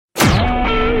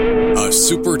a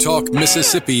SuperTalk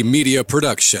Mississippi media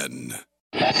production.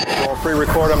 I'll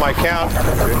pre-record on my count.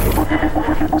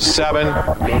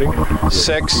 7,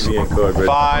 6,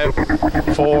 5,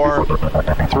 4,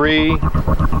 3,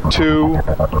 2.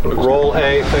 Roll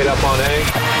A, fade up on A.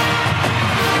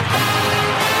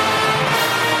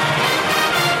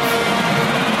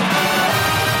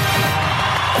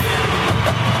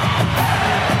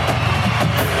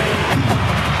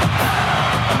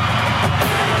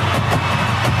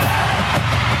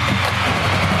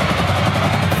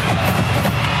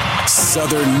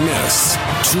 Southern Miss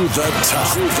to the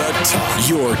top.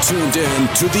 You're tuned in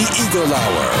to the Eagle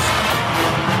Hour.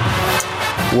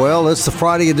 Well, it's the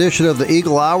Friday edition of the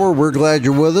Eagle Hour. We're glad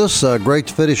you're with us. Great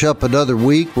to finish up another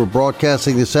week. We're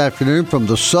broadcasting this afternoon from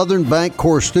the Southern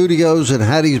Bancorp Studios in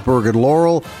Hattiesburg and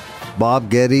Laurel. Bob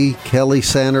Getty, Kelly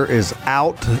Sander is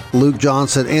out. Luke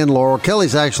Johnson in Laurel.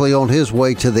 Kelly's actually on his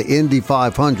way to the Indy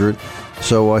 500.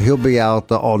 So he'll be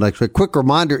out all next week. Quick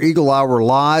reminder, Eagle Hour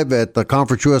live at the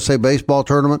Conference USA Baseball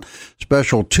Tournament.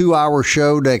 Special 2-hour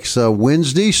show next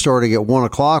Wednesday starting at 1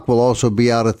 o'clock. We'll also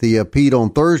be out at the Pete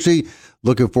on Thursday.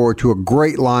 Looking forward to a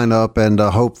great lineup and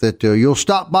hope that you'll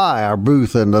stop by our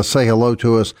booth and say hello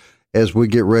to us as we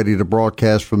get ready to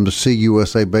broadcast from the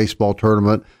CUSA Baseball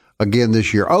Tournament again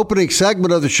this year. Opening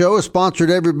segment of the show is sponsored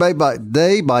every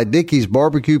day by Dickey's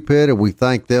Barbecue Pit, and we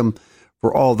thank them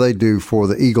for all they do for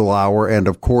the Eagle Hour and,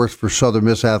 of course, for Southern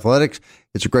Miss Athletics.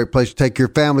 It's a great place to take your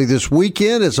family this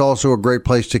weekend. It's also a great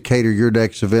place to cater your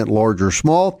next event, large or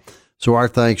small. So our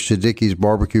thanks to Dickey's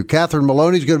Barbecue. Catherine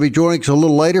Maloney is going to be joining us a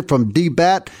little later from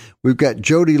D-Bat. We've got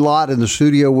Jody Lott in the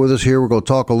studio with us here. We're going to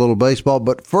talk a little baseball.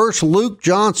 But first, Luke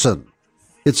Johnson.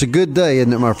 It's a good day,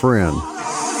 isn't it, my friend?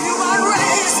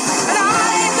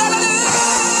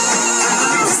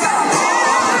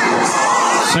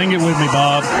 Sing it with me,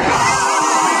 Bob.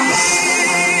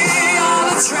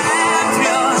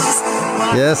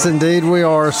 Yes, indeed we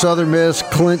are. Southern Miss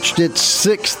clinched its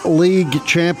 6th league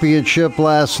championship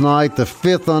last night, the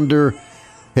 5th under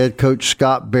head coach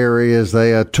Scott Berry, as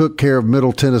they took care of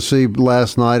Middle Tennessee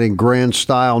last night in grand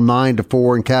style,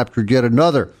 9-4, and captured yet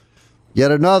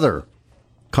another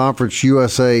Conference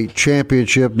USA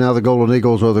championship. Now the Golden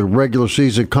Eagles are the regular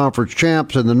season conference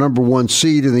champs and the number 1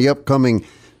 seed in the upcoming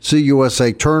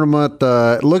CUSA tournament.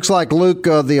 It looks like, Luke,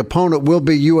 the opponent will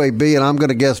be UAB, and I'm going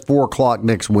to guess 4 o'clock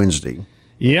next Wednesday.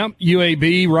 Yep,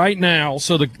 UAB right now.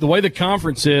 So the way the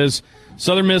conference is,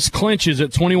 Southern Miss clinches at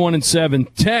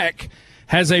 21-7. Tech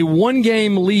has a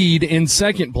 1-game lead in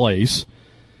second place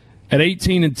at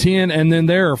 18-10, and then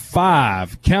there are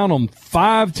 5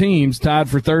 teams tied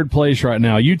for third place right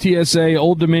now. UTSA,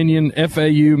 Old Dominion,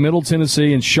 FAU, Middle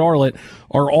Tennessee, and Charlotte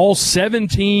are all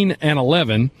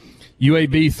 17-11.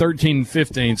 UAB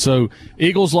 13-15. So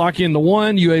Eagles lock in the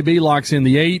 1, UAB locks in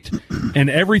the 8, and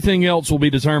everything else will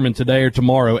be determined today or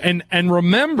tomorrow. And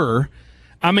remember,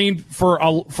 I mean,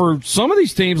 for some of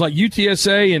these teams like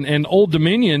UTSA and Old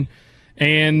Dominion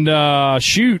and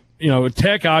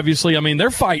Tech, obviously, I mean, they're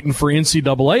fighting for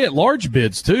NCAA at large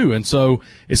bids too. And so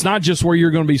it's not just where you're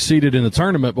going to be seated in the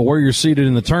tournament, but where you're seated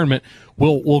in the tournament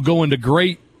will go into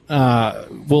great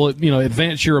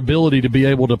advance your ability to be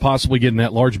able to possibly get in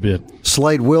that large bid.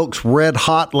 Slade Wilkes red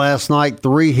hot last night,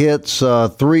 3 hits, 3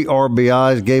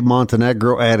 RBIs. Gabe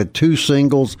Montenegro added 2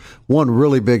 singles, 1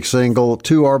 really big single,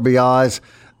 2 RBIs.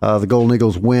 The Golden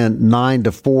Eagles win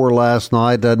 9-4 last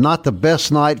night. Not the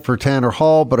best night for Tanner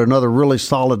Hall, but another really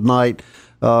solid night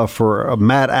for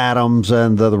Matt Adams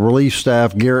and the relief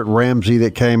staff, Garrett Ramsey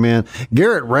that came in.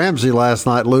 Garrett Ramsey last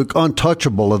night, Luke,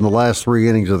 untouchable in the last 3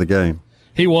 innings of the game.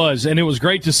 He was, and it was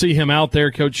great to see him out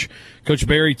there. Coach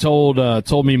Berry told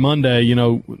me Monday,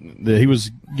 that he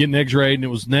was getting X-rayed and it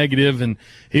was negative, and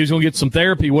he was going to get some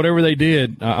therapy, whatever they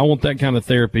did. I want that kind of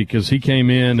therapy because he came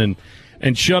in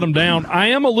and shut him down. I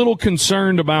am a little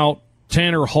concerned about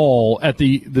Tanner Hall at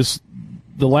the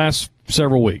last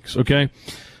several weeks. Okay,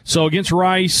 so against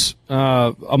Rice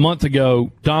a month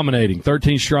ago, dominating,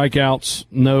 13 strikeouts,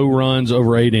 no runs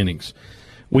over 8 innings.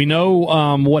 We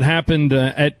know what happened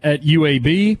at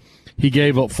UAB. He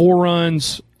gave up 4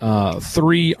 runs,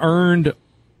 3 earned,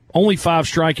 only 5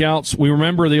 strikeouts. We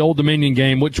remember the Old Dominion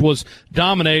game, which was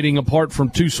dominating apart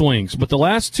from 2 swings. But the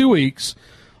last 2 weeks,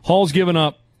 Hall's given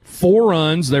up 4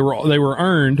 runs. They were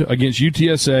earned against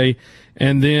UTSA,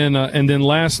 and then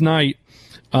last night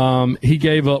he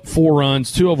gave up 4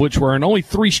 runs, 2 of which were earned, only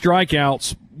 3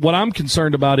 strikeouts. What I'm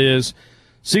concerned about is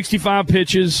 65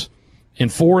 pitches in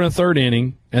 4 1/3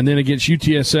 inning, and then against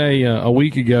UTSA a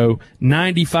week ago,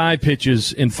 95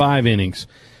 pitches in 5 innings.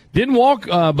 Didn't walk,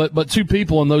 but 2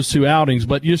 people in those 2 outings.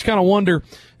 But you just kind of wonder.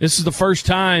 This is the first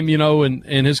time,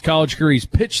 in his college career he's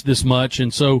pitched this much,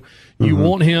 and so you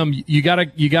want him. You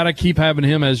gotta keep having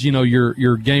him as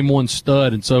your game 1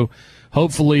 stud, and so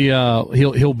hopefully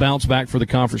he'll bounce back for the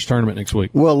conference tournament next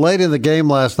week. Well, late in the game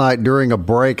last night during a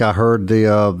break, I heard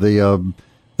the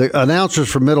announcers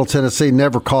from Middle Tennessee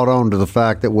never caught on to the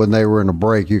fact that when they were in a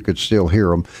break, you could still hear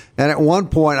them. And at one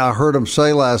point, I heard them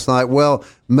say last night, well,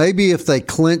 maybe if they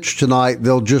clinch tonight,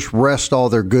 they'll just rest all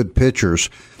their good pitchers.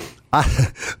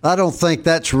 I don't think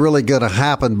that's really going to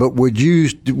happen, but would you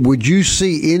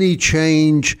see any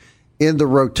change in the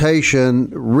rotation,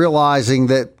 realizing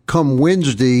that come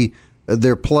Wednesday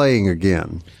they're playing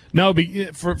again? No,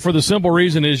 for the simple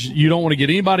reason is you don't want to get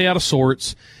anybody out of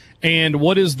sorts. And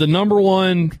what is the number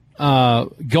one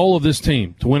goal of this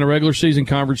team? To win a regular season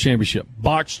conference championship.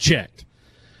 Box checked.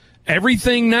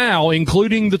 Everything now,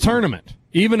 including the tournament,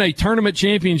 even a tournament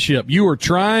championship, you are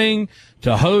trying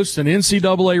to host an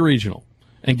NCAA regional.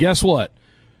 And guess what?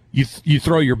 You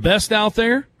throw your best out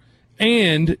there,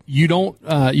 and you don't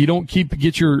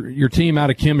get your team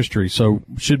out of chemistry. So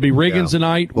should be Riggins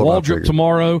tonight, Waldrop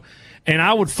tomorrow. And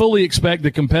I would fully expect the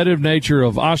competitive nature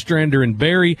of Ostrander and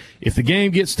Berry. If the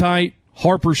game gets tight,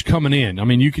 Harper's coming in. I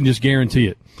mean, you can just guarantee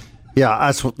it.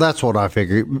 Yeah, that's what I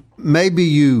figured. Maybe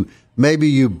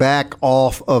you back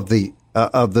off of the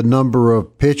number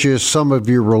of pitches some of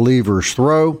your relievers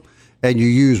throw, and you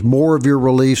use more of your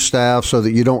relief staff so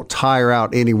that you don't tire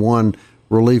out any one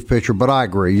relief pitcher. But I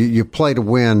agree, you play to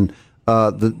win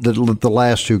the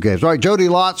last 2 games. All right, Jody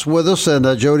Lott's with us,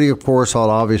 and Jody, of course,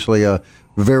 obviously a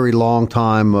very long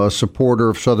time supporter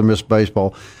of Southern Miss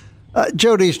baseball.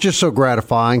 Jody, it's just so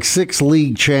gratifying. 6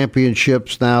 league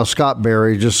championships now. Scott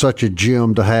Berry, just such a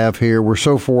gem to have here. We're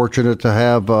so fortunate to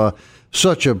have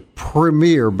such a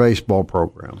premier baseball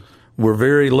program. We're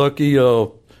very lucky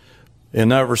in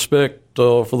that respect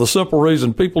for the simple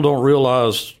reason people don't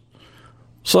realize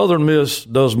Southern Miss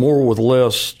does more with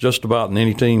less just about than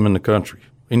any team in the country,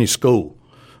 any school.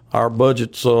 Our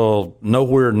budget's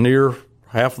nowhere near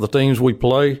half of the teams we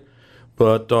play,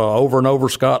 but over and over,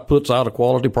 Scott puts out a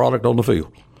quality product on the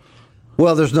field.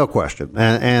 Well, there's no question,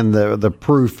 and the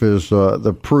proof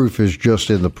is just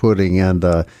in the pudding,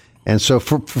 and so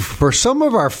for some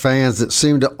of our fans that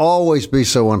seem to always be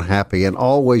so unhappy and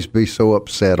always be so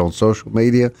upset on social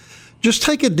media, just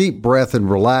take a deep breath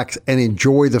and relax and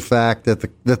enjoy the fact that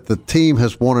the team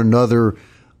has won another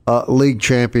league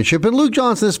championship. And Luke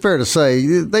Johnson, it's fair to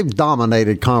say, they've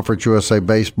dominated Conference USA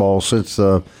baseball since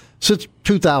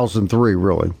 2003,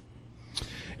 really.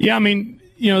 Yeah, I mean,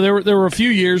 there were a few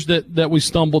years that we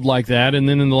stumbled like that, and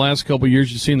then in the last couple of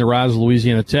years, you've seen the rise of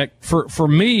Louisiana Tech. For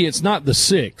me, it's not the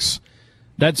 6.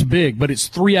 That's big, but it's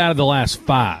 3 out of the last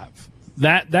 5.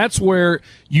 That's where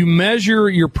you measure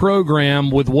your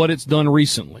program with what it's done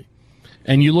recently.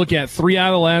 And you look at 3 out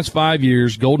of the last 5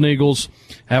 years, Golden Eagles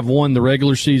have won the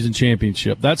regular season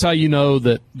championship. That's how you know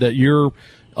that you're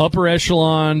upper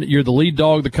echelon, you're the lead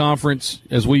dog of the conference,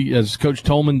 as Coach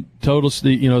Tolman told us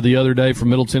the other day from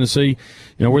Middle Tennessee.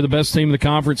 We're the best team in the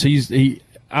conference.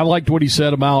 I liked what he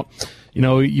said about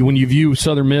when you view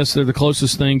Southern Miss, they're the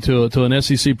closest thing to an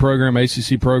SEC program,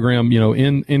 ACC program,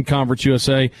 in Conference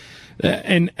USA.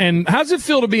 And how does it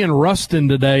feel to be in Ruston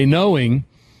today, knowing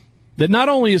that not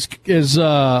only is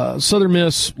Southern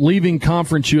Miss leaving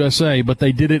Conference USA, but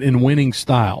they did it in winning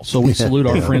style? So we salute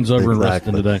our friends over in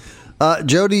Ruston today.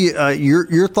 Jody,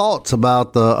 your thoughts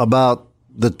about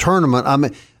the tournament? I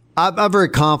mean, I'm very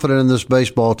confident in this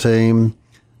baseball team.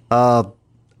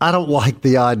 I don't like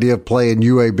the idea of playing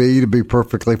UAB, to be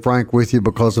perfectly frank with you,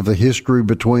 because of the history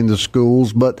between the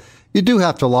schools. But you do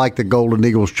have to like the Golden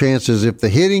Eagles' chances. If the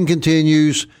hitting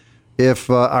continues, if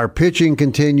our pitching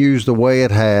continues the way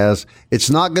it has, it's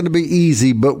not going to be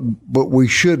easy, but we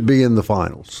should be in the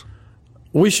finals.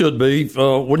 We should be.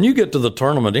 When you get to the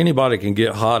tournament, anybody can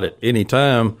get hot at any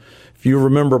time. If you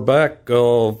remember back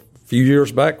a few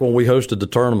years back when we hosted the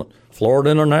tournament, Florida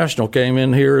International came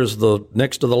in here as the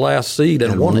next to the last seed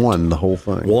and won the whole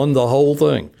thing. Won the whole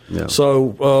thing. Yeah.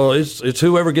 So it's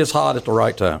whoever gets hot at the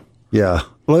right time. Yeah.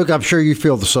 Luke, I'm sure you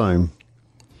feel the same.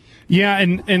 Yeah,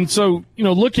 and so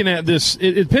looking at this,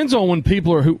 it depends on when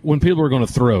people are going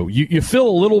to throw. You feel a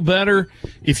little better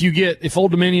if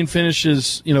Old Dominion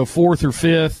finishes 4th or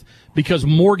 5th, because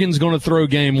Morgan's going to throw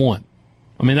game 1.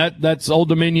 I mean that's Old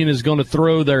Dominion is going to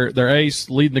throw their ace,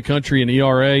 leading the country in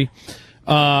ERA,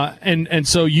 and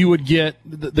so you would get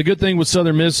the good thing with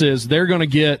Southern Miss is they're going to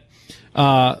get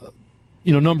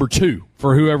number 2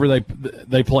 for whoever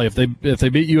they play. If they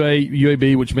beat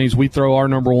UAB, which means we throw our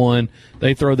number 1,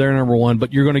 they throw their number 1,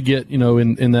 but you're going to get,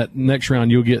 in that next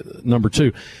round, you'll get number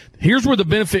 2. Here's where the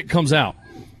benefit comes out.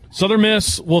 Southern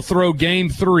Miss will throw game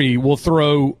 3, will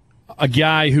throw a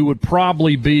guy who would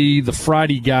probably be the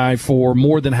Friday guy for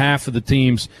more than half of the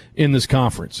teams in this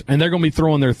conference, and they're going to be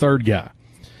throwing their third guy.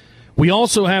 We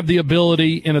also have the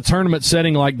ability in a tournament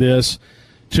setting like this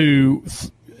to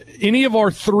any of our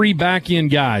 3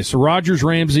 back-end guys, so Rogers,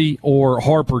 Ramsey, or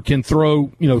Harper, can throw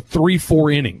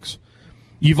 3-4 innings.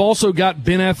 You've also got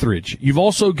Ben Etheridge. You've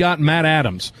also got Matt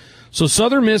Adams. So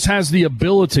Southern Miss has the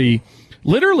ability,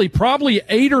 literally probably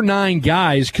 8 or 9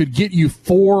 guys could get you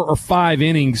 4 or 5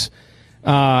 innings.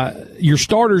 Your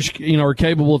starters, are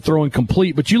capable of throwing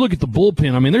complete, but you look at the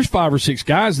bullpen. I mean, there's 5 or 6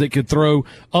 guys that could throw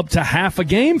up to half a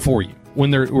game for you when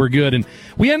we're good. And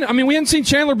we hadn't seen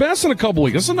Chandler Best in a couple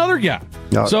weeks. That's another guy.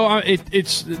 No. So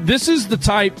this is the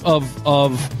type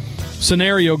of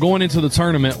scenario going into the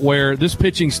tournament where this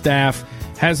pitching staff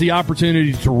has the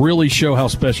opportunity to really show how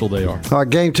special they are. All right,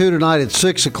 game 2 tonight at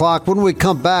 6 o'clock. When we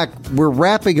come back, we're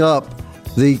wrapping up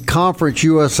the Conference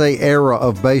USA era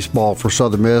of baseball for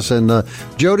Southern Miss. And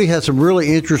Jody has some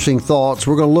really interesting thoughts.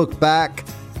 We're going to look back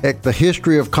at the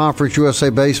history of Conference USA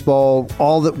baseball,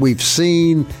 all that we've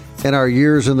seen in our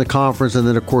years in the conference, and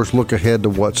then, of course, look ahead to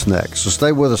what's next. So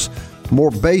stay with us. More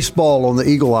baseball on the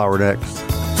Eagle Hour next.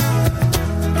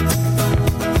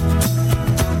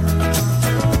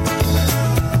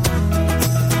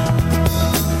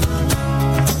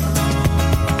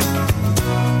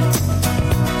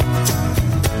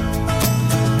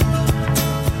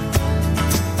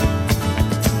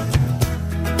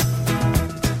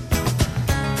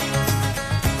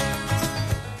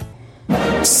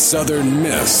 Southern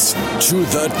Miss to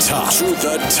the top. To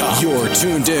the top. You're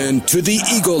tuned in to the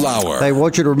Eagle Hour. Hey, I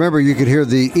want you to remember you can hear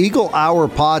the Eagle Hour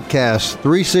podcast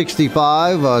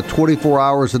 365, 24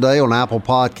 hours a day on Apple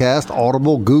Podcast,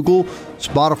 Audible, Google,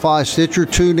 Spotify, Stitcher.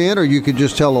 Tune in, or you can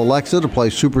just tell Alexa to play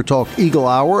Super Talk Eagle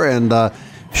Hour, and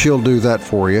she'll do that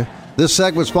for you. This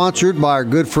segment sponsored by our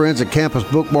good friends at Campus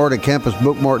Bookmart at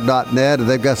campusbookmart.net, and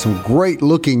they've got some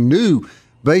great-looking new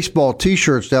baseball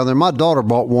T-shirts down there. My daughter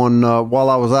bought one while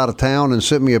I was out of town and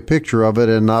sent me a picture of it,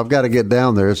 and I've got to get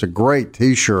down there. It's a great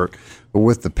T-shirt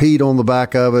with the Pete on the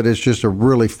back of it. It's just a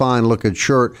really fine-looking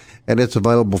shirt, and it's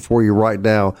available for you right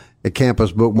now at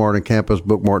Campus Bookmart and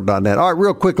campusbookmart.net. All right,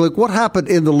 real quick, Luke, what happened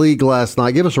in the league last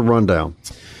night? Give us a rundown.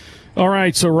 All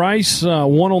right, so Rice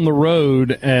won on the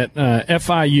road at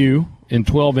FIU in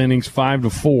 12 innings,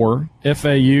 5-4.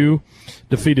 FAU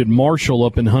defeated Marshall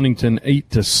up in Huntington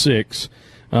 8-6.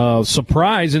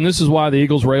 Surprise, and this is why the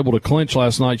Eagles were able to clinch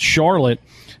last night. Charlotte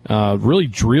really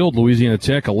drilled Louisiana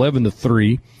Tech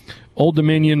 11-3. Old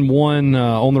Dominion won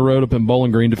on the road up in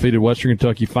Bowling Green, defeated Western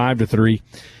Kentucky 5-3.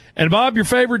 And Bob, your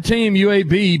favorite team,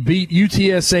 UAB, beat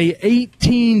UTSA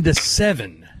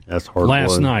 18-7. That's hard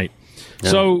last night. Yeah.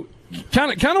 So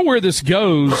kind of where this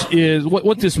goes is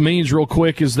what this means real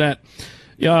quick is that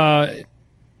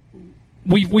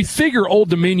we figure Old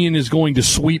Dominion is going to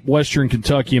sweep Western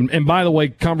Kentucky. And by the way,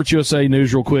 Conference USA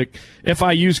news real quick,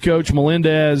 FIU's coach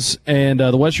Melendez and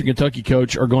the Western Kentucky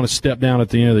coach are going to step down at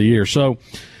the end of the year. So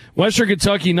Western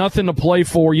Kentucky, nothing to play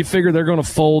for. You figure they're going to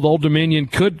fold. Old Dominion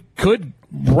could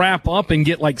wrap up and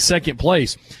get like second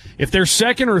place. If they're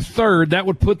second or third, that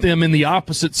would put them in the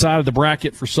opposite side of the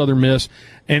bracket for Southern Miss,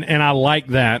 and I like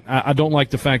that. I don't like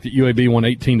the fact that UAB won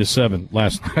 18-7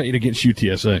 last night against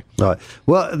UTSA. All right.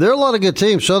 Well, there are a lot of good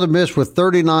teams. Southern Miss with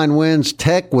 39 wins,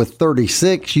 Tech with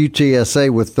 36,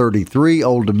 UTSA with 33,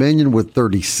 Old Dominion with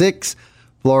 36,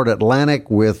 Florida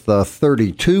Atlantic with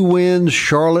 32 wins,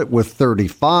 Charlotte with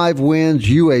 35 wins,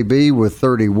 UAB with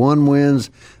 31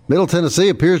 wins. Middle Tennessee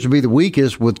appears to be the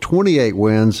weakest with 28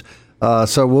 wins.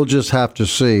 So we'll just have to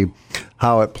see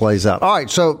how it plays out. All right,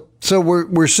 so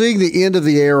we're seeing the end of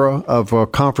the era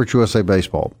of Conference USA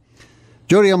baseball.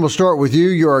 Jody, I'm going to start with you.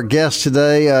 You're our guest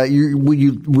today. When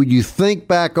you think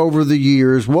back over the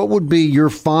years, what would be your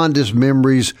fondest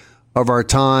memories of our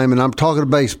time? And I'm talking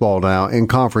baseball now in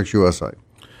Conference USA.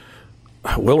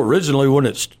 Well, originally when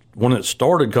it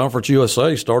started, Conference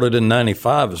USA started in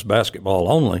 '95 as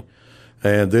basketball only,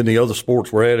 and then the other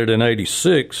sports were added in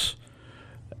 '86.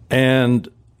 And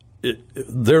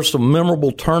there's some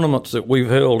memorable tournaments that we've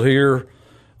held here.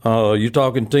 You're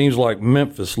talking teams like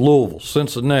Memphis, Louisville,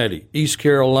 Cincinnati, East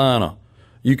Carolina.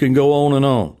 You can go on and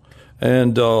on.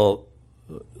 And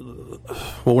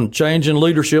when change in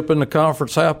leadership in the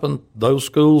conference happened, those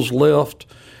schools left,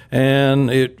 and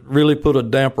it really put a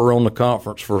damper on the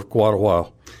conference for quite a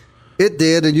while. It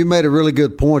did, and you made a really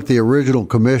good point. The original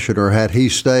commissioner, had he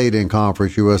stayed in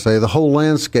Conference USA, the whole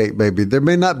landscape, maybe there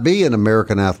may not be an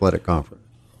American Athletic Conference.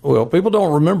 Well, people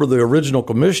don't remember the original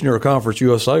commissioner of Conference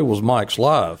USA was Mike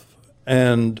Slive,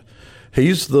 and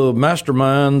he's the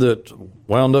mastermind that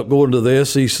wound up going to the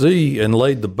SEC and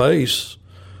laid the base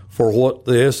for what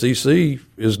the SEC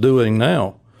is doing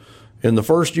now. In the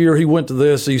first year he went to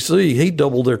the SEC, he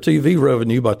doubled their TV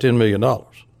revenue by $10 million.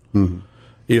 Mm-hmm.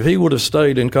 If he would have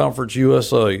stayed in Conference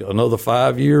USA another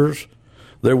 5 years,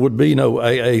 there would be no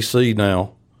AAC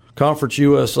now. Conference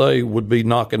USA would be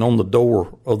knocking on the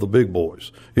door of the big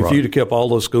boys if you'd have kept all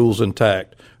those schools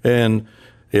intact. And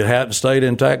it hadn't stayed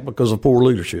intact because of poor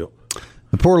leadership.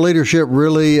 The poor leadership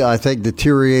really, I think,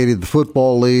 deteriorated the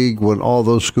football league when all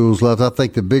those schools left. I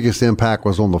think the biggest impact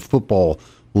was on the football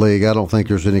league. I don't think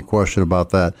there's any question about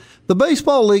that. The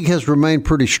baseball league has remained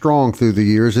pretty strong through the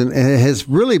years, and it has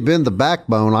really been the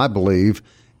backbone, I believe,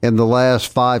 in the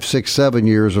last 5, 6, 7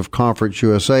 years of Conference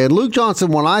USA. And Luke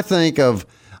Johnson, when I think of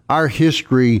our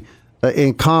history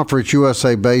in Conference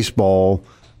USA baseball,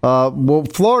 well,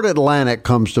 Florida Atlantic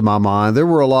comes to my mind. There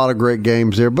were a lot of great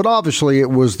games there, but obviously it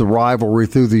was the rivalry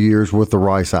through the years with the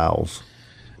Rice Owls.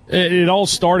 It all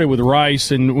started with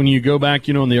Rice, and when you go back,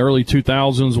 in the early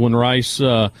 2000s when Rice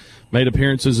made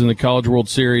appearances in the College World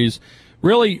Series,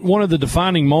 really one of the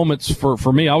defining moments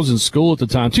for me, I was in school at the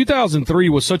time. 2003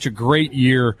 was such a great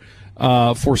year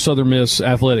for Southern Miss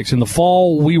athletics. In the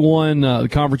fall, we won the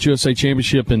Conference USA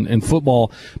Championship in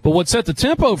football. But what set the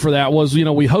tempo for that was,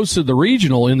 we hosted the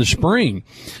regional in the spring,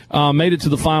 made it to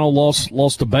the final,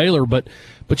 lost to Baylor. But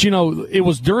it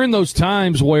was during those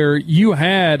times where you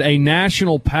had a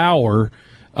national power,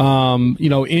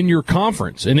 in your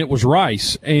conference, and it was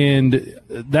Rice, and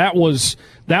that was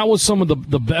some of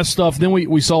the best stuff. Then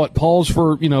we saw it pause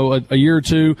for a year or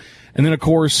two, and then of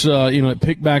course it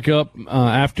picked back up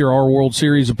after our World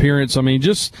Series appearance. I mean,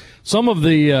 just some of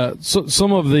the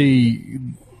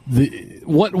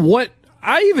what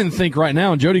I even think right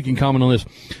now, and Jody can comment on this,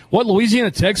 what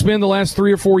Louisiana Tech's been the last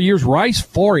 3 or 4 years, Rice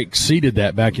far exceeded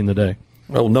that back in the day.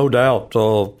 Well, no doubt.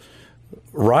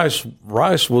 Rice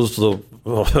was the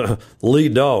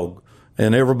lead dog,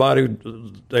 and everybody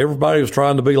was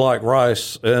trying to be like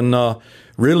Rice, and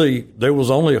really there was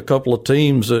only a couple of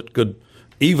teams that could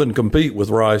even compete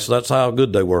with Rice. That's how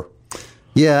good they were.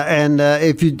 Yeah, and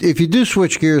if you do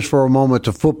switch gears for a moment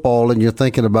to football and you're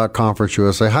thinking about Conference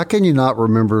USA, how can you not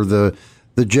remember the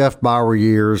Jeff Bower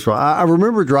years? I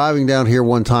remember driving down here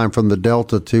one time from the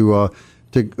Delta to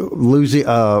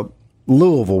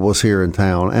Louisville was here in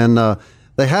town, and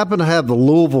they happened to have the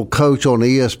Louisville coach on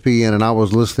ESPN, and I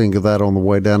was listening to that on the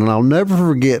way down, and I'll never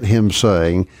forget him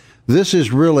saying, "This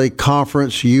is really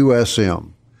Conference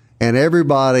USM," and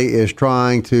everybody is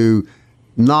trying to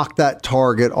knock that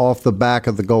target off the back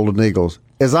of the Golden Eagles.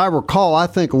 As I recall, I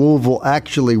think Louisville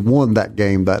actually won that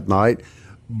game that night.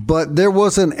 But there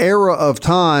was an era of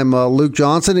time, Luke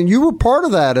Johnson, and you were part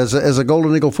of that as a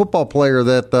Golden Eagle football player,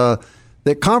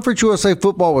 that Conference USA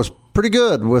football was pretty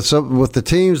good with the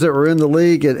teams that were in the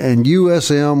league, and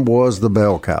USM was the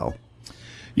bell cow.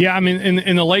 Yeah, I mean,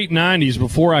 in the late 90s,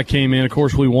 before I came in, of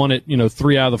course, we won it,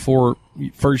 3 out of the 4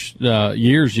 first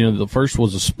years. The first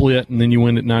was a split, and then you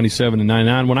win it 97 and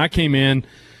 99. When I came in,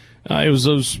 it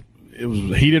was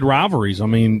heated rivalries. I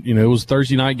mean, it was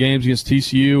Thursday night games against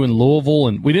TCU and Louisville,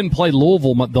 and we didn't play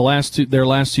Louisville their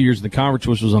last 2 years in the conference,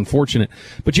 which was unfortunate.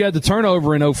 But you had the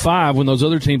turnover in 05 when those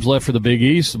other teams left for the Big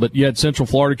East. But you had Central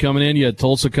Florida coming in, you had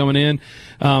Tulsa coming in,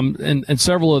 and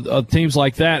several of teams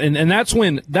like that. And that's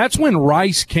when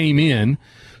Rice came in.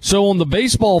 So on the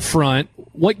baseball front,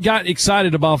 what got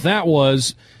excited about that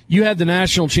was you had the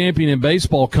national champion in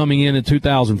baseball coming in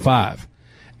 2005,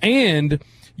 and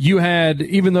you had,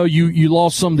 even though you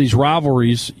lost some of these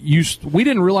rivalries, we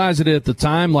didn't realize it at the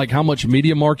time, like how much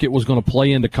media market was going to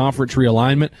play into conference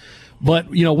realignment. But,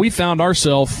 we found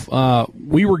ourselves,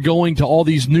 we were going to all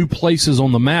these new places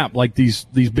on the map, like these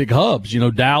big hubs,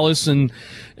 Dallas and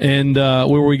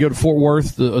where we go to Fort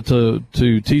Worth to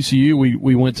TCU,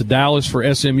 we went to Dallas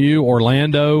for SMU,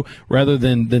 Orlando, rather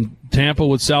than Tampa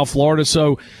with South Florida.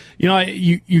 So,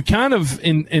 you kind of,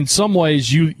 in some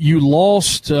ways, you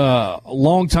lost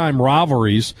long-time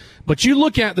rivalries, but you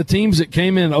look at the teams that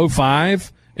came in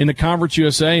 05 in the Conference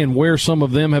USA and where some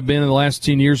of them have been in the last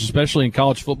 10 years, especially in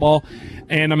college football.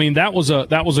 And, I mean, that was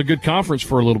a good conference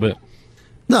for a little bit.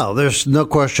 No, there's no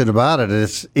question about it.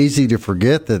 It's easy to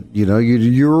forget that,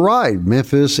 you were right.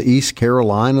 Memphis, East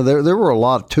Carolina, there were a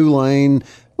lot of Tulane,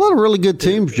 a lot of really good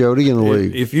teams, Jody, in the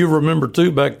league. If you remember,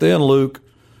 too, back then, Luke,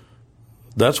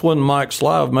 that's when Mike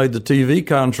Slive made the TV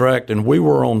contract, and we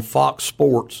were on Fox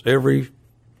Sports every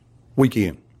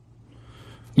weekend.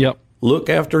 Yep. Look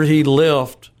after he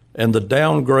left and the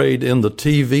downgrade in the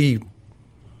TV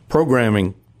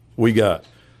programming we got.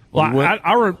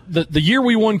 Well, the year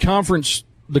we won conference,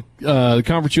 the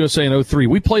Conference USA in 2003,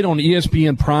 we played on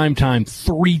ESPN primetime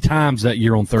 3 times that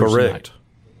year on Thursday night.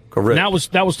 Correct.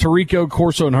 And that was Tarico,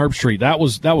 Corso, and Herb Street. That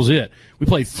was it. We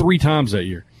played 3 times that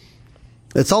year.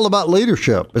 It's all about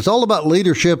leadership. It's all about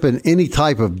leadership in any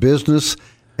type of business,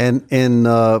 and in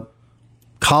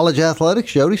college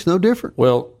athletics, Jody's no different.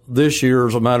 Well, this year,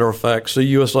 as a matter of fact,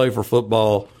 CUSA for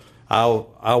football,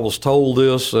 I was told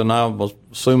this, and I was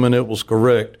assuming it was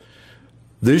correct.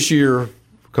 This year,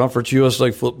 Conference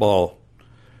USA football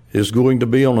is going to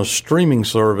be on a streaming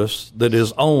service that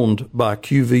is owned by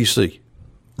QVC.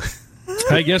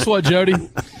 Hey, guess what, Jody?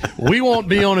 We won't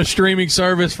be on a streaming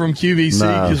service from QVC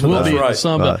because we'll be in the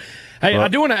Sun Belt. Hey, I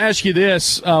do want to ask you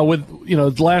this. With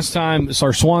the last time it's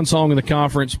our swan song in the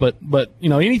conference, but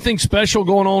anything special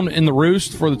going on in the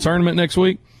Roost for the tournament next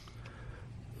week?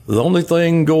 The only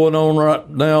thing going on right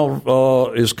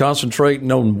now is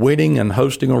concentrating on winning and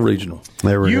hosting a regional.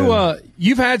 There we go.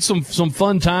 You've had some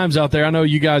fun times out there. I know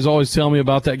you guys always tell me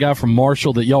about that guy from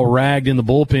Marshall that y'all ragged in the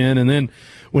bullpen, and then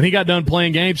when he got done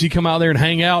playing games, he come out there and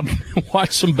hang out and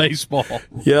watch some baseball.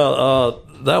 Yeah,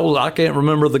 I can't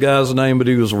remember the guy's name, but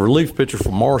he was a relief pitcher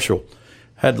from Marshall.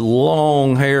 Had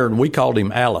long hair, and we called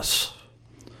him Alice.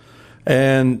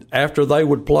 And after they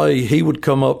would play, he would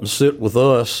come up and sit with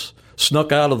us,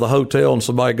 snuck out of the hotel, and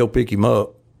somebody go pick him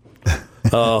up.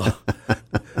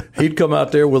 He'd come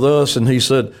out there with us, and he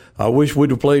said, I wish we'd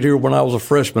have played here when I was a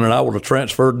freshman, and I would have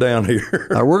transferred down here.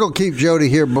 We're going to keep Jody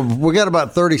here, but we got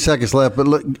about 30 seconds left. But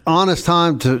look, honest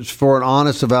time for an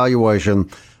honest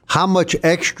evaluation. How much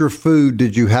extra food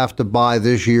did you have to buy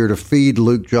this year to feed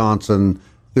Luke Johnson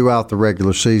throughout the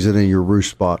regular season in your Roost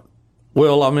spot?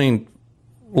 Well, I mean,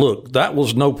 look, that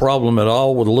was no problem at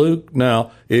all with Luke.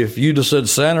 Now, if you'd have said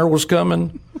Santa was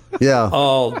coming,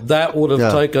 that would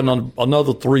have taken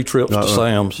another 3 trips to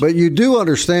Sam's. But you do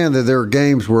understand that there are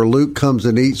games where Luke comes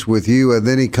and eats with you, and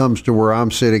then he comes to where I'm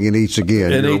sitting and eats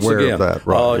again. And You're eats aware again. of that,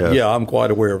 right? Yes. Yeah, I'm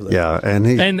quite aware of that. Yeah,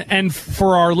 and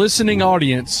for our listening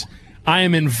audience, I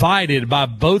am invited by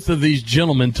both of these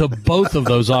gentlemen to both of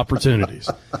those opportunities.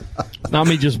 Not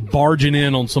me just barging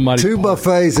in on somebody's 2 part.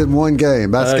 buffets in one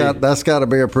game. That's got to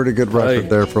be a pretty good record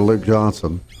there for Luke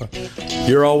Johnson.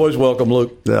 You're always welcome,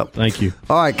 Luke. Yep. Thank you.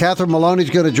 All right, Catherine Maloney's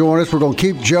going to join us. We're going to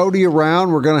keep Jody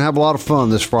around. We're going to have a lot of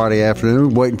fun this Friday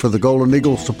afternoon, waiting for the Golden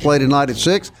Eagles to play tonight at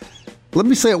 6. Let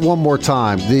me say it one more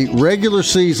time. The regular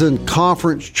season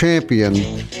conference champion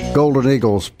Golden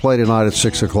Eagles play tonight at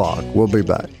 6 o'clock. We'll be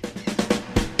back.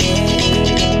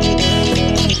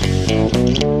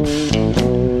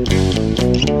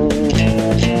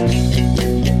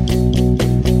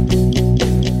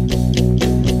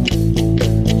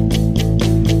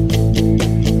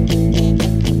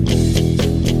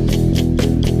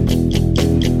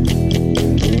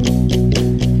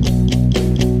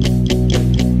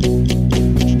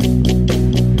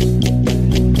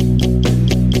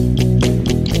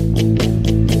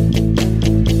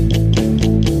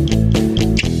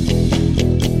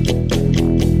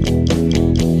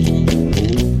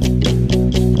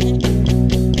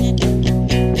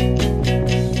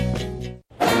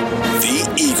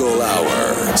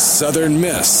 Southern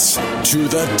Miss to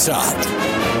the top.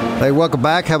 Hey, welcome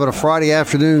back. Having a Friday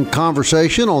afternoon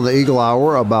conversation on the Eagle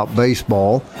Hour about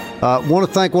baseball. Want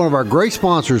to thank one of our great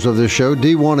sponsors of this show,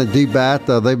 D1 and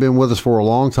DBAT. They've been with us for a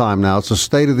long time now. It's a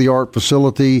state-of-the-art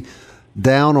facility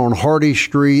down on Hardy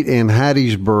Street in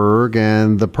Hattiesburg,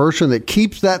 and the person that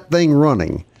keeps that thing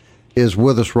running is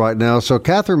with us right now. So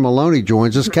Catherine Maloney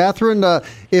joins us. Catherine,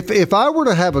 if I were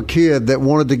to have a kid that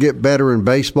wanted to get better in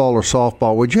baseball or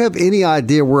softball, would you have any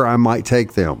idea where I might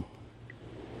take them?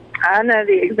 I know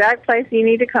the exact place you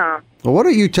need to come. Well, why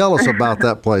don't you tell us about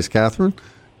that place, Catherine?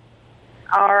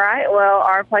 All right. Well,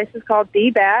 our place is called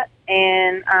DBAT,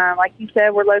 and like you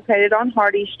said, we're located on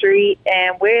Hardy Street,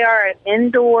 and we are an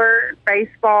indoor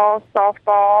baseball,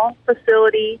 softball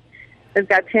facility. We've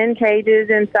got 10 cages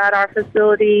inside our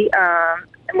facility,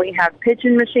 and we have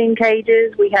pitching machine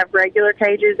cages. We have regular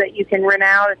cages that you can rent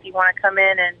out if you want to come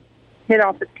in and hit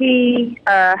off a tee,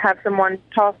 have someone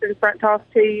toss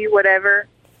to you, whatever.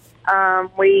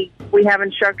 We have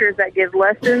instructors that give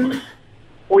lessons.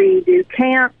 We do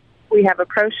camp. We have a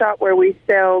pro shop where we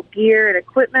sell gear and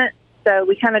equipment. So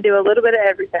we kind of do a little bit of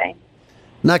everything.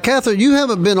 Now, Catherine, you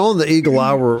haven't been on the Eagle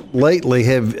Hour lately.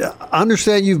 I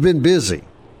understand you've been busy.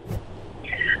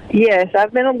 Yes,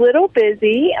 I've been a little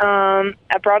busy. I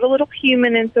brought a little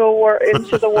human into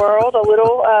the world, a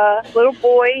little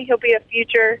boy. He'll be a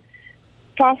future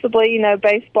possibly,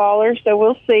 baseballer, so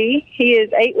we'll see. He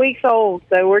is 8 weeks old,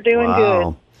 so we're doing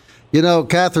good.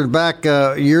 Catherine, back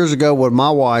years ago when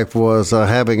my wife was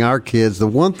having our kids, the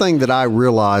one thing that I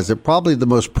realized that probably the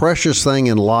most precious thing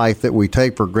in life that we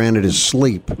take for granted is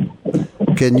sleep.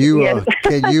 Can you Yes.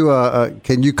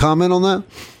 can you comment on that?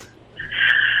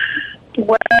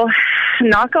 Well,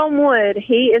 knock on wood,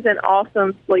 he is an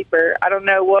awesome sleeper. I don't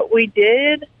know what we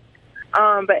did,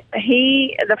 but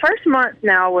the first month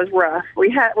now was rough.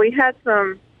 We had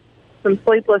some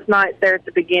sleepless nights there at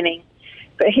the beginning.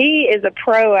 But he is a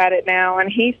pro at it now,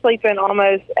 and he's sleeping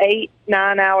almost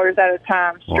 8-9 hours at a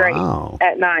time straight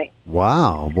at night.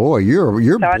 Wow, boy,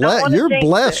 you're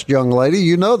blessed, young lady.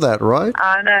 You know that, right?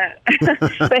 I know,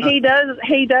 but he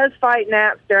does fight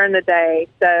naps during the day,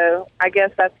 so I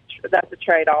guess that's a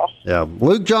trade-off. Yeah,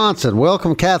 Luke Johnson,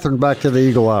 welcome Catherine back to the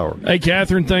Eagle Hour. Hey,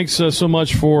 Catherine, thanks so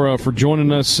much for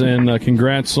joining us, and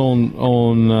congrats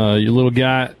on your little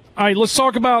guy. All right, let's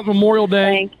talk about Memorial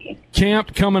Day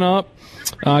camp coming up.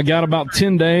 Got about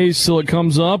 10 days till it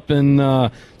comes up, and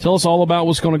tell us all about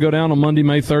what's going to go down on Monday,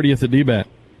 May 30th at DBAT.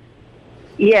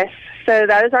 Yes, so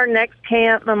that is our next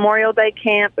camp, Memorial Day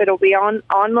camp. It'll be on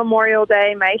Memorial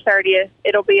Day, May 30th.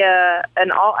 It'll be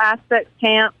an all-aspects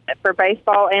camp for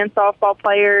baseball and softball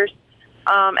players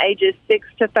ages 6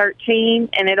 to 13,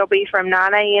 and it'll be from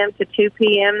 9 a.m. to 2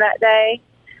 p.m. that day.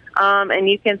 And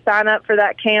you can sign up for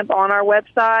that camp on our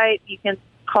website. You can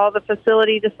call the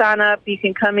facility to sign up. You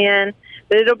can come in.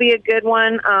 But it'll be a good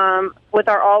one. With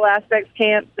our all aspects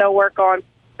camp, they'll work on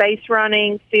base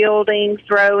running, fielding,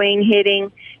 throwing,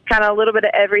 hitting, kind of a little bit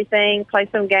of everything, play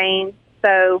some games.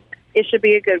 So it should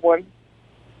be a good one.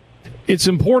 It's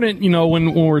important,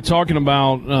 when we're talking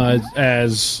about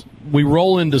as we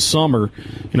roll into summer,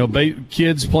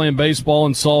 kids playing baseball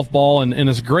and softball, and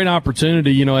it's a great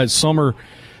opportunity, as summer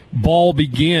ball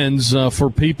begins for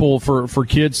people, for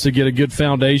kids to get a good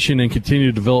foundation and continue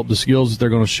to develop the skills that they're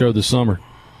going to show this summer.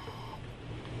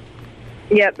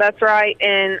 Yep, that's right.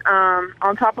 And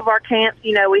on top of our camps,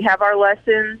 we have our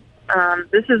lessons.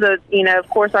 This is of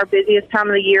course, our busiest time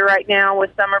of the year right now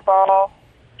with summer ball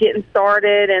getting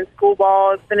started and school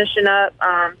ball is finishing up.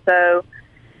 So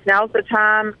now's the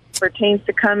time for teams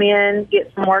to come in,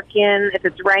 get some work in. If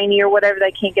it's rainy or whatever,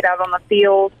 they can't get out on the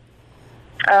field.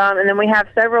 And then we have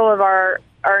several of our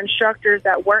instructors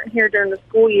that weren't here during the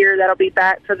school year that'll be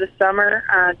back for the summer.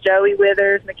 Joey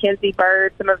Withers, Mackenzie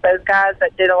Bird, some of those guys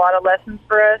that did a lot of lessons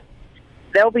for us,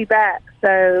 they'll be back.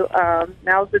 So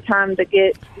now's the time to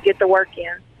get the work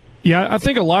in. Yeah, I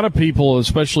think a lot of people,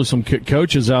 especially some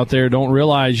coaches out there, don't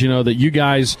realize, that you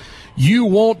guys, you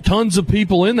want tons of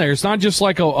people in there. It's not just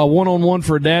like a one-on-one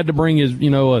for a dad to bring his,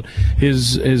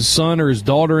 his son or his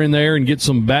daughter in there and get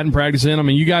some batting practice in. I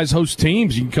mean, you guys host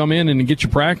teams. You can come in and get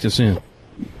your practice in.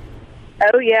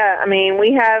 Oh, yeah. I mean,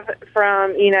 we have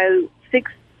from,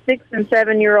 6 and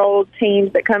 7-year-old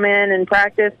teams that come in and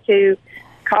practice to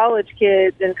college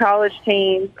kids and college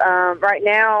teams. Right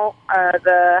now,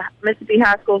 the Mississippi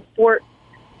High School Sports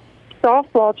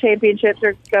Softball Championships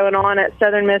are going on at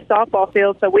Southern Miss Softball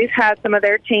Field, so we've had some of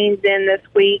their teams in this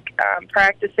week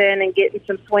practicing and getting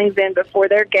some swings in before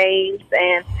their games.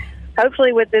 And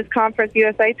hopefully with this Conference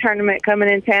USA tournament coming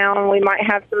in town, we might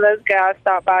have some of those guys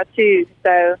stop by too.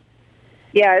 So,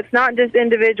 yeah, it's not just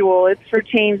individual. It's for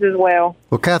teams as well.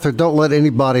 Well, Catherine, don't let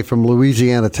anybody from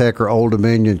Louisiana Tech or Old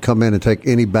Dominion come in and take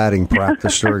any batting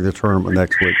practice during the tournament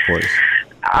next week, please.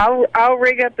 I'll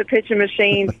rig up the pitching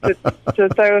machines to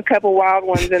throw a couple wild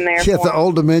ones in there. Yeah, the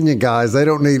Old Dominion guys, they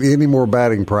don't need any more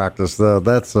batting practice.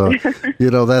 That's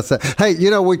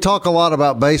Hey, we talk a lot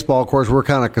about baseball. Of course, we're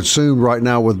kind of consumed right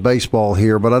now with baseball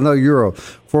here, but I know you're a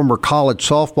former college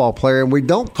softball player, and we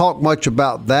don't talk much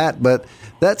about that, but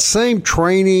that same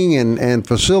training and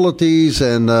facilities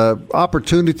and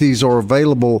opportunities are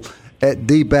available at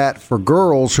DBAT for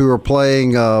girls who are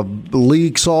playing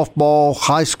league softball,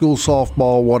 high school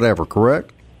softball, whatever,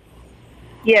 correct?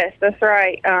 Yes, that's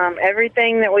right.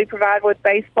 Everything that we provide with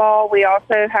baseball, we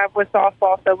also have with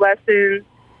softball, so lessons,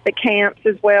 the camps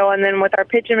as well, and then with our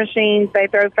pitching machines, they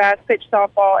throw fast pitch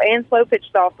softball and slow pitch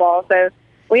softball. So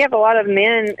we have a lot of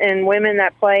men and women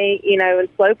that play, in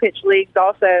slow pitch leagues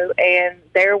also, and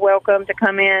they're welcome to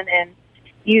come in and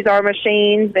use our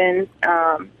machines. And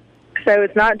so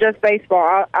it's not just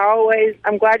baseball.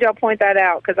 I'm glad y'all point that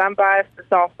out because I'm biased to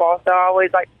softball, so I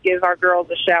always like to give our girls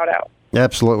a shout out.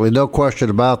 Absolutely, no question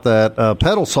about that.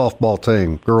 Pedal softball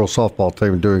team, girls softball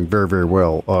team, doing very, very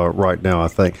well right now, I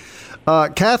think.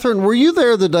 Catherine, were you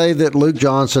there the day that Luke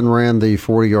Johnson ran the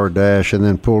 40-yard dash and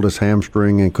then pulled his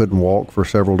hamstring and couldn't walk for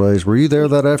several days? Were you there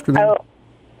that afternoon? Oh,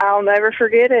 I'll never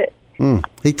forget it.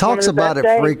 He talks about it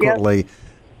frequently.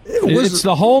 It's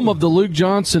the home of the Luke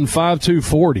Johnson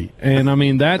 5.240. And, I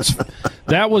mean,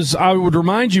 I would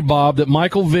remind you, Bob, that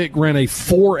Michael Vick ran a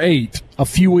 4.8 a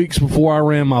few weeks before I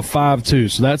ran my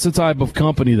 5.2. So that's the type of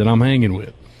company that I'm hanging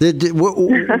with.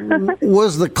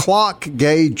 Was the clock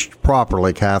gauged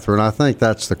properly, Catherine? I think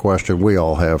that's the question we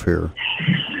all have here.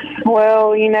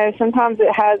 Well, sometimes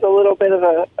it has a little bit of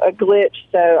a glitch,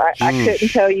 so I couldn't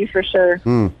tell you for sure.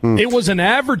 Mm-hmm. It was an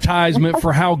advertisement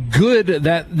for how good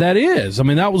that is. I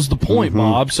mean, that was the point,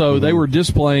 Bob. So they were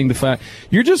displaying the fact.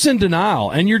 You're just in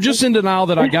denial, and you're just in denial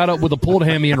that I got up with a pulled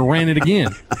hammy and ran it again.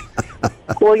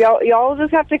 Well, y'all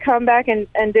just have to come back and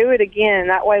do it again.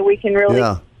 That way we can really...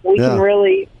 Yeah. Can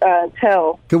really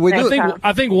tell. Can we do it?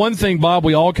 I think one thing, Bob,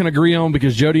 we all can agree on,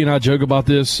 because Jody and I joke about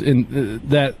this, and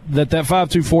that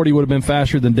 5.240 would have been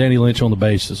faster than Danny Lynch on the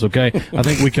bases. Okay, I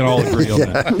think we can all agree on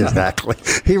that. Exactly.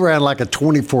 He ran like a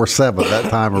 24/7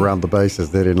 that time around the bases,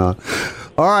 did he not?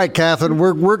 All right, Catherine,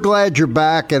 we're glad you're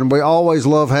back, and we always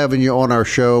love having you on our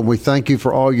show. We thank you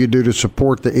for all you do to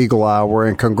support the Eagle Hour,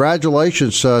 and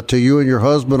congratulations to you and your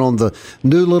husband on the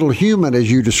new little human, as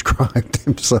you described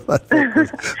him. So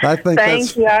I think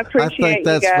Thank you. I appreciate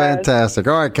that's fantastic.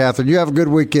 All right, Catherine, you have a good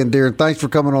weekend, dear, and thanks for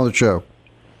coming on the show.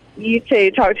 You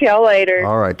too. Talk to y'all later.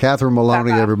 All right, Catherine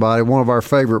Maloney, everybody, one of our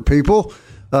favorite people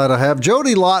to have.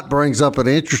 Jody Lott brings up an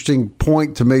interesting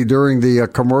point to me during the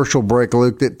commercial break,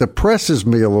 Luke, that depresses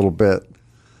me a little bit.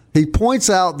 He points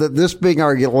out that this being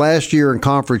our last year in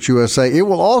Conference USA, it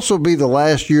will also be the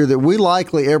last year that we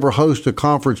likely ever host a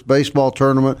conference baseball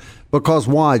tournament. Because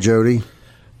why, Jody?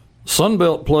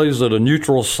 Sunbelt plays at a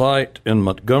neutral site in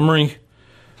Montgomery.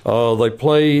 They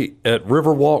play at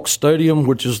Riverwalk Stadium,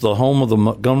 which is the home of the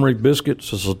Montgomery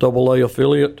Biscuits. It's a AA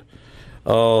affiliate.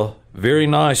 Very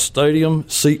nice stadium,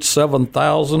 seats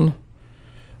 7,000,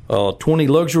 20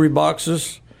 luxury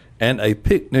boxes, and a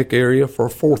picnic area for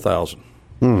 4,000.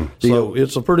 So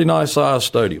it's a pretty nice sized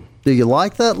stadium. Do you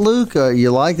like that, Luke?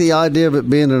 You like the idea of it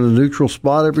being in a neutral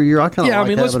spot every year? I kind of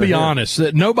like let's be honest.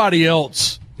 That nobody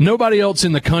else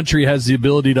in the country has the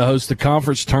ability to host a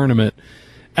conference tournament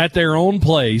at their own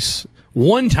place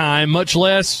one time, much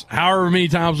less however many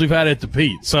times we've had it at the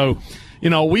Pete. So,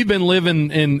 we've been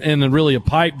living in really a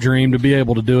pipe dream to be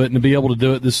able to do it, and to be able to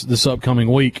do it this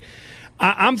upcoming week.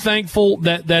 I'm thankful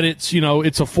that it's,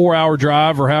 it's a 4-hour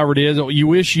drive or however it is. You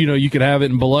wish, you could have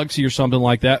it in Biloxi or something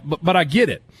like that, but I get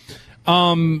it.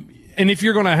 And if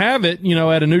you're going to have it,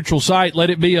 at a neutral site,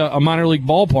 let it be a minor league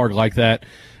ballpark like that.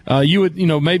 You would,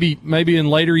 maybe in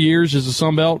later years as a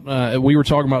Sunbelt, we were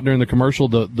talking about during the commercial,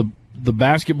 the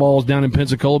basketballs down in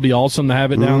Pensacola would be awesome to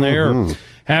have it down there, or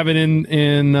have it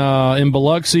in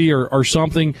Biloxi or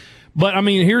something. But I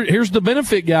mean, here's the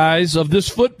benefit, guys, of this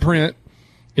footprint.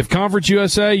 If Conference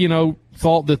USA,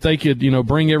 thought that they could,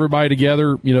 bring everybody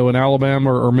together, in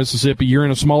Alabama or Mississippi, you're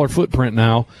in a smaller footprint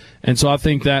now. And so I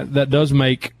think that does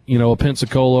make, a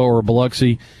Pensacola or a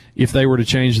Biloxi, if they were to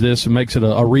change this, it makes it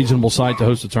a reasonable site to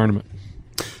host a tournament.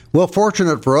 Well,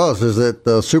 fortunate for us is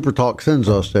that Super Talk sends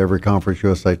us to every Conference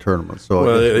USA tournament.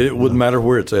 So it wouldn't matter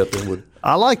where it's at. Then would.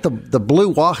 I like the Blue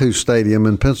Wahoo Stadium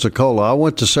in Pensacola. I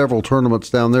went to several tournaments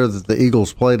down there that the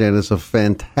Eagles played in. It's a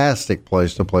fantastic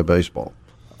place to play baseball.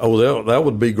 Oh, that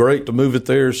would be great to move it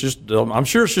there. It's just, I'm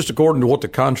sure it's just according to what the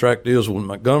contract is with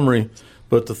Montgomery.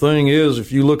 But the thing is,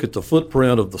 if you look at the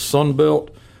footprint of the Sun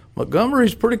Belt,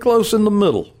 Montgomery's pretty close in the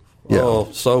middle. Yeah.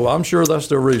 So I'm sure that's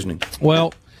their reasoning.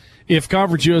 Well, if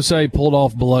Conference USA pulled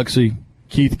off Biloxi,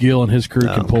 Keith Gill and his crew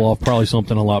can pull off probably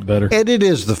something a lot better. And it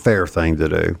is the fair thing to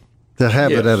do. To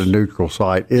have it at a neutral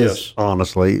site is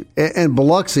honestly, and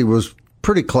Biloxi was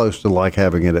pretty close to like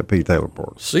having it at Pete Taylor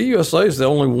Park. CUSA is the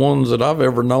only ones that I've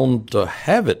ever known to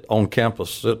have it on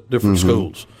campus at different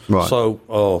schools. Right. So,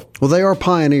 well, they are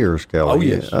pioneers, Kelly. Oh,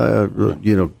 yes.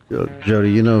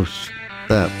 Jody, you know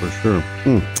that for sure.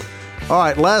 All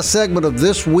right, last segment of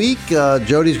this week.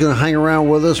 Jody's going to hang around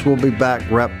with us. We'll be back,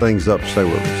 wrap things up. Stay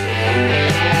with us.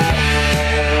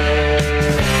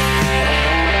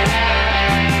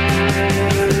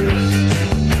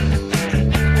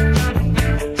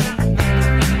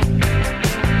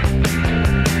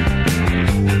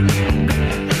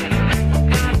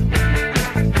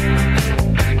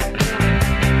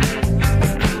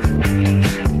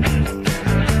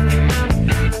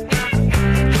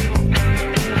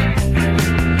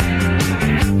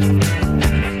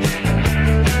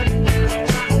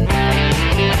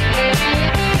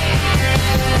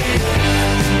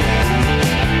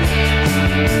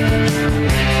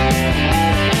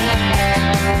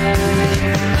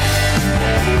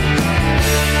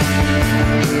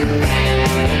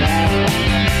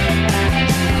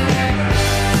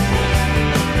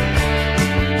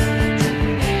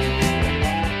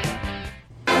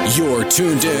 You're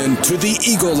tuned in to the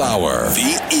Eagle Hour.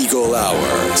 The Eagle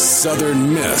Hour.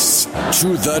 Southern Miss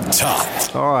to the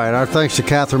top. All right. Our thanks to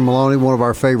Catherine Maloney, one of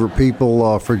our favorite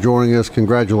people, for joining us.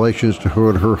 Congratulations to her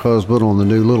and her husband on the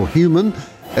new little human,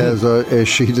 as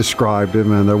she described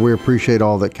him, and we appreciate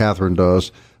all that Catherine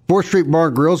does. 4th Street Bar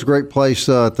and Grill is a great place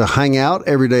to hang out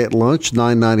every day at lunch,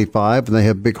 $9.95, and they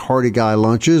have big hearty guy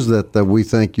lunches that we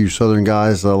think you Southern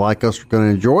guys like us are going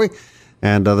to enjoy.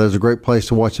 And there's a great place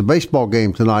to watch the baseball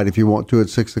game tonight if you want to at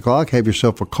 6 o'clock. Have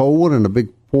yourself a cold one and a big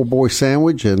poor boy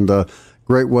sandwich, and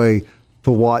great way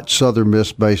to watch Southern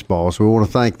Miss baseball. So we want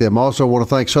to thank them. Also want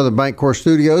to thank Southern Bancorp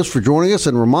Studios for joining us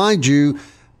and remind you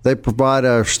they provide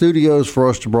our studios for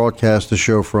us to broadcast the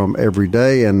show from every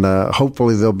day. And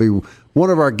hopefully they'll be one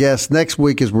of our guests next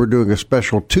week as we're doing a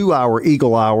special 2-hour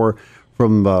Eagle Hour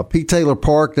from Pete Taylor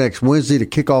Park next Wednesday to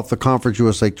kick off the Conference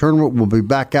USA Tournament. We'll be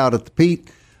back out at the Pete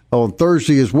on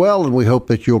Thursday as well, and we hope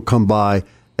that you'll come by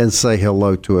and say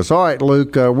hello to us. All right,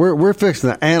 Luke, we're fixing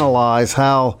to analyze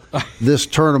how this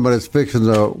tournament is fixing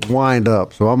to wind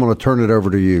up, so I'm going to turn it over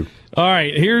to you. All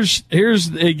right, here's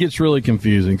it gets really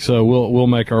confusing, so we'll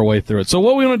make our way through it. So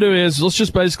what we want to do is let's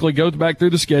just basically go back through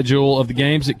the schedule of the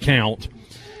games that count,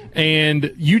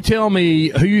 and you tell me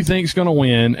who you think is going to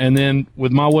win, and then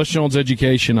with my West Jones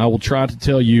education, I will try to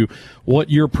tell you what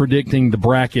you're predicting the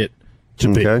bracket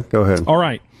to be. Okay, go ahead. All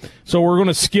right. So we're going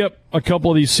to skip a couple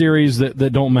of these series that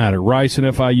don't matter. Rice and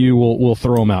FIU, we'll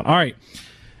throw them out. All right.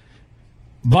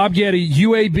 Bob Getty,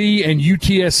 UAB and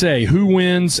UTSA. Who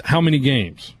wins how many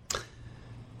games?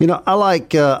 You know, I like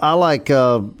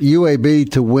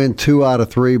UAB to win 2 out of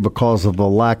 3 because of the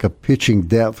lack of pitching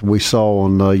depth we saw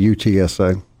on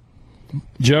UTSA.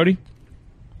 Jody?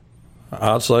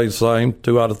 I'd say the same,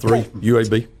 2 out of 3,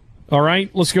 UAB. All right.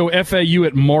 Let's go FAU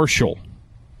at Marshall.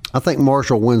 I think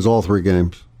Marshall wins all 3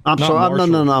 games. No.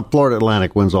 Florida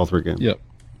Atlantic wins all 3 games. Yep.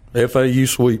 FAU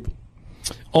sweep.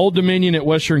 Old Dominion at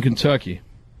Western Kentucky.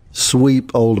 Sweep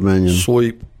Old Dominion.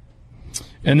 Sweep.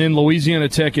 And then Louisiana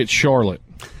Tech at Charlotte.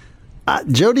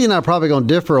 Jody and I are probably going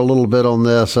to differ a little bit on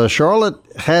this. Charlotte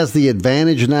has the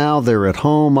advantage now. They're at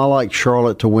home. I like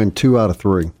Charlotte to win 2 out of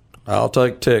 3. I'll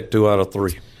take Tech 2 out of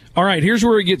 3. All right, here's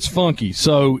where it gets funky.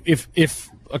 So if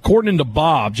according to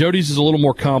Bob, Jody's is a little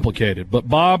more complicated, but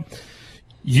Bob,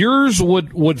 yours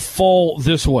would fall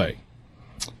this way.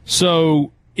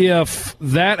 So if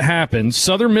that happens,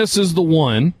 Southern Miss is the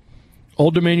 1,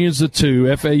 Old Dominion's the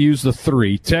 2, FAU's the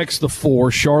 3, Tech's the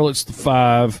 4, Charlotte's the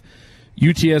 5,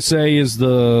 UTSA is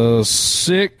the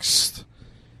 6th,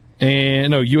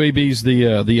 and no, UAB's the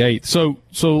 8th. So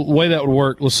the way that would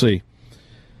work, let's see.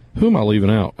 Who am I leaving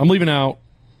out? I'm leaving out.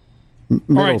 All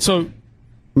right, so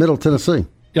Middle Tennessee.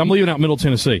 Yeah, I'm leaving out Middle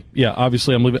Tennessee. Yeah,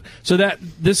 obviously I'm leaving. So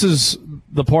this is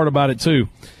the part about it too.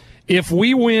 If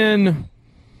we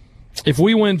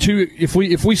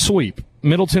sweep,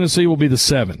 Middle Tennessee will be the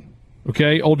 7.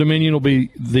 Okay, Old Dominion will be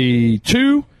the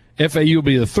 2, FAU will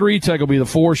be the 3, Tech will be the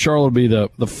 4, Charlotte will be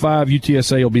the 5,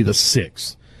 UTSA will be the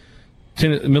 6.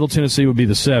 Middle Tennessee would be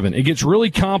the 7. It gets really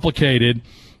complicated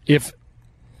if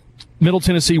Middle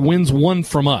Tennessee wins 1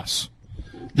 from us.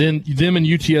 Then them and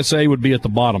UTSA would be at the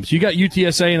bottom. So you got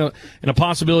UTSA in a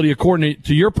possibility, according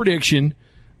to your prediction,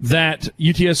 that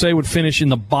UTSA would finish in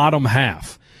the bottom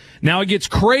half. Now it gets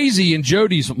crazy in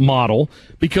Jody's model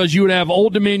because you would have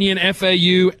Old Dominion,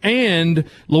 FAU, and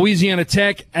Louisiana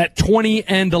Tech at 20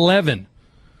 and 11.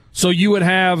 So you would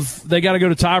have they got to go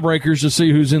to tiebreakers to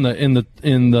see who's in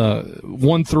the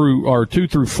 1 through or 2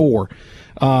 through 4.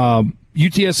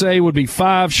 UTSA would be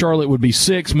 5, Charlotte would be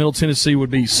 6, Middle Tennessee would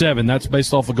be 7. That's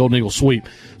based off a Golden Eagle sweep.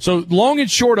 So long and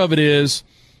short of it is,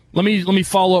 let me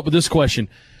follow up with this question.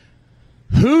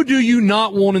 Who do you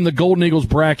not want in the Golden Eagles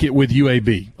bracket with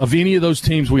UAB of any of those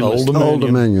teams we listed? Old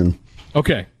Dominion.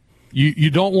 Okay.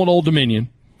 You don't want Old Dominion,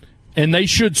 and they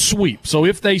should sweep. So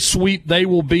if they sweep, they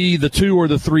will be the 2 or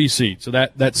the 3 seed. So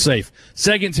that's safe.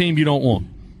 Second team you don't want.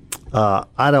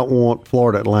 I don't want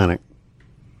Florida Atlantic.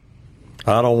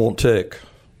 I don't want Tech.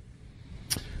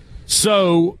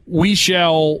 So we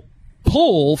shall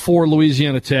pull for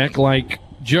Louisiana Tech, like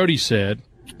Jody said.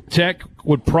 Tech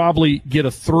would probably get a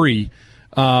 3,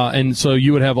 and so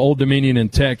you would have Old Dominion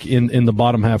and Tech in the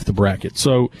bottom half of the bracket.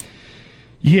 So,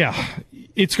 yeah,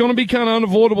 it's going to be kind of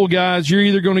unavoidable, guys. You're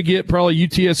either going to get probably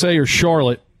UTSA or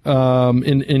Charlotte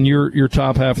in your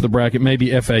top half of the bracket,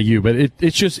 maybe FAU. But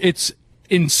it's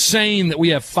insane that we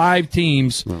have 5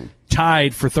 teams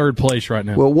tied for 3rd place right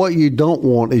now. Well, what you don't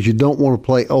want is you don't want to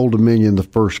play Old Dominion the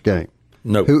first game.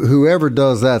 No. Whoever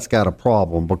does that's got a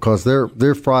problem because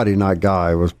their Friday night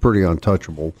guy was pretty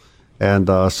untouchable. And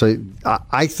so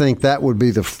I think that would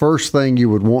be the first thing you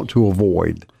would want to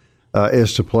avoid.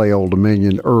 is to play Old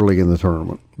Dominion early in the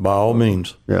tournament. By all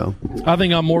means. Yeah. I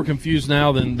think I'm more confused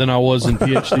now than I was in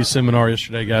PhD seminar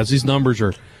yesterday, guys. These numbers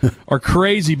are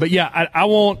crazy. But, yeah, I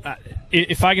won't –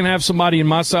 if I can have somebody in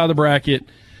my side of the bracket,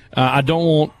 I don't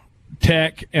want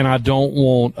Tech and I don't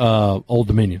want Old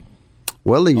Dominion.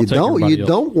 Well, you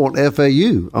don't want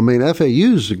FAU. I mean,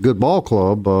 FAU's a good ball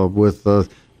club with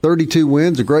 32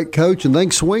 wins, a great coach, and they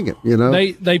can swing it, you know.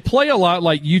 They play a lot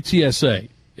like UTSA.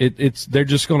 They're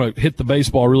just going to hit the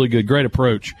baseball really good. Great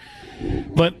approach.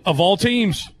 But of all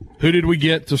teams, who did we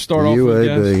get to start off with,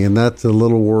 guys? UAB, and that's a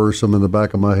little worrisome in the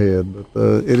back of my head.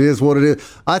 But it is what it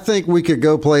is. I think we could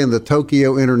go play in the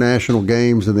Tokyo International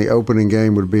Games, and the opening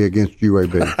game would be against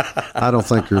UAB. I don't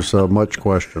think there's much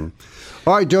question.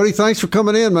 All right, Jody, thanks for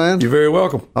coming in, man. You're very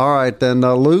welcome. All right, then,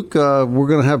 Luke, we're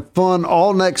going to have fun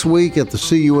all next week at the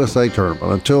CUSA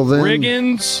tournament. Until then.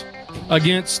 Riggins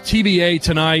against TBA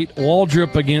tonight.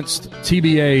 Waldrop against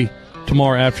TBA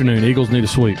tomorrow afternoon. Eagles need a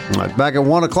sweep. All right, back at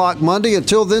 1 o'clock Monday.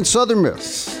 Until then, Southern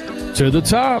Miss. To the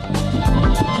top.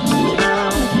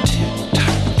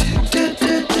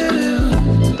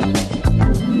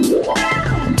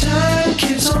 Time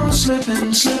keeps on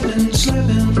slipping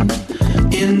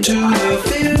into the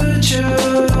future.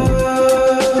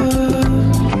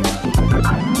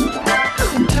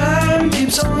 Time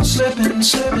keeps on slipping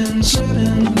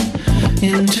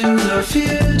into the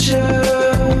future.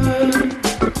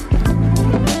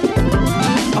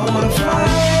 I wanna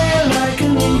fly like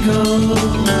an eagle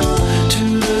to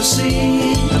the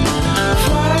sea.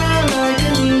 Fly like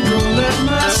an eagle, let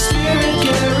my spirit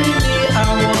carry me. I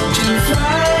want to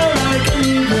fly like an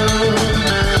eagle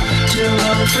till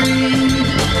I'm free.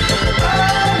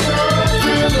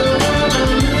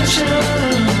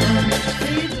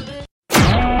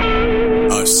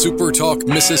 A SuperTalk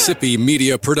Mississippi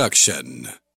media production.